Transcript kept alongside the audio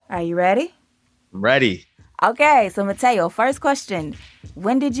Are you ready? I'm ready. Okay, so Mateo, first question.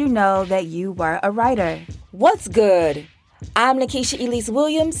 When did you know that you were a writer? What's good? I'm Nikisha Elise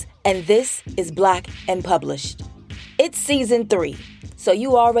Williams, and this is Black and Published. It's season 3, so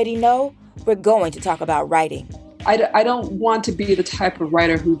you already know we're going to talk about writing. I don't want to be the type of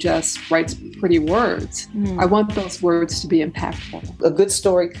writer who just writes pretty words. I want those words to be impactful. A good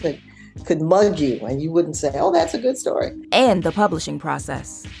story could mug you and you wouldn't say, oh, that's a good story. And the publishing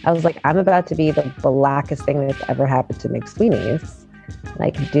process. I was like, I'm about to be the blackest thing that's ever happened to McSweeney's. And I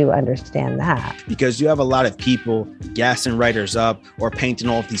do understand that. Because you have a lot of people gassing writers up or painting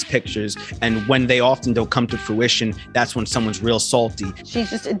all of these pictures. And when they often don't come to fruition, that's when someone's real salty. She's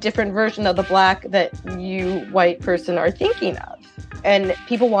just a different version of the Black that you, white person, are thinking of. And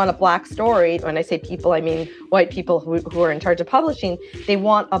people want a Black story. When I say people, I mean white people who are in charge of publishing. They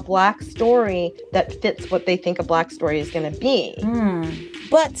want a Black story that fits what they think a Black story is going to be.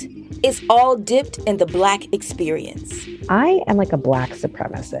 But it's all dipped in the Black experience. I am like a Black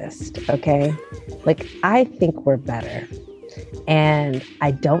supremacist, okay? Like, I think we're better. And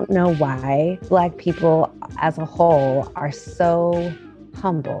I don't know why Black people as a whole are so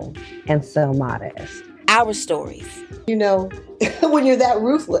humble and so modest. Our stories. You know, when you're that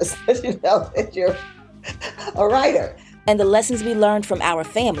ruthless, you know that you're a writer. And the lessons we learned from our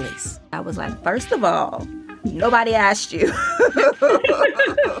families. I was like, first of all, nobody asked you.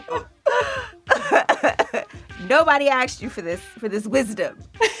 Nobody asked you for this wisdom.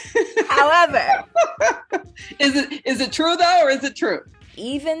 However, Is it true though, or is it true?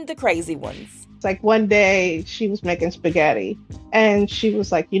 Even the crazy ones. It's like one day she was making spaghetti and she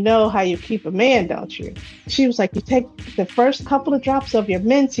was like, you know how you keep a man, don't you? She was like, you take the first couple of drops of your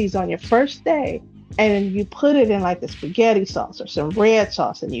Menses on your first day and you put it in like the spaghetti sauce or some red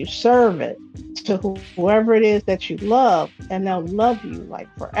sauce and you serve it to whoever it is that you love, and they'll love you like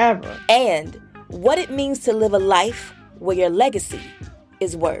forever. And what it means to live a life where your legacy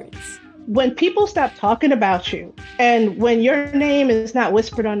is words. When people stop talking about you and when your name is not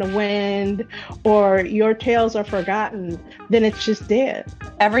whispered on the wind or your tales are forgotten, then it's just dead.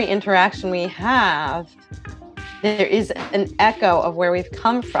 Every interaction we have, there is an echo of where we've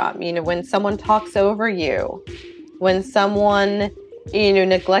come from. You know, when someone talks over you, when someone,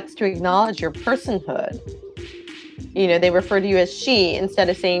 neglects to acknowledge your personhood, they refer to you as she instead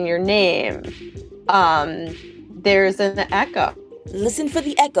of saying your name. There's an echo. Listen for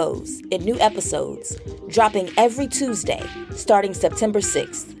the echoes in new episodes, dropping every Tuesday, starting September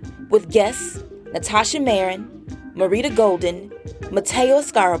 6th, with guests Natasha Marin, Marita Golden, Mateo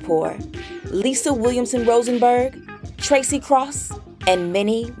Escarapore, Lisa Williamson Rosenberg, Tracy Cross, and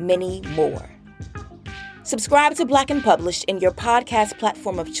many, many more. Subscribe to Black and Published in your podcast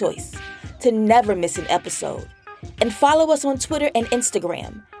platform of choice to never miss an episode. And follow us on Twitter and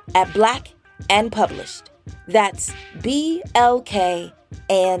Instagram at Black and Published. That's BLK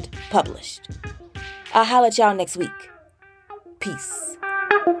and Published. I'll holler at y'all next week. Peace.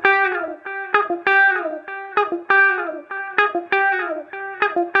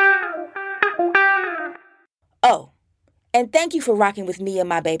 Oh, and thank you for rocking with me and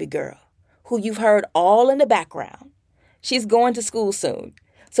my baby girl, who you've heard all in the background. She's going to school soon,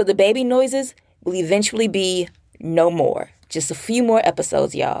 so the baby noises will eventually be no more. Just a few more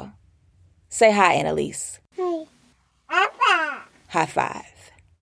episodes, y'all. Say hi, Annalise. Hi. High five. High five.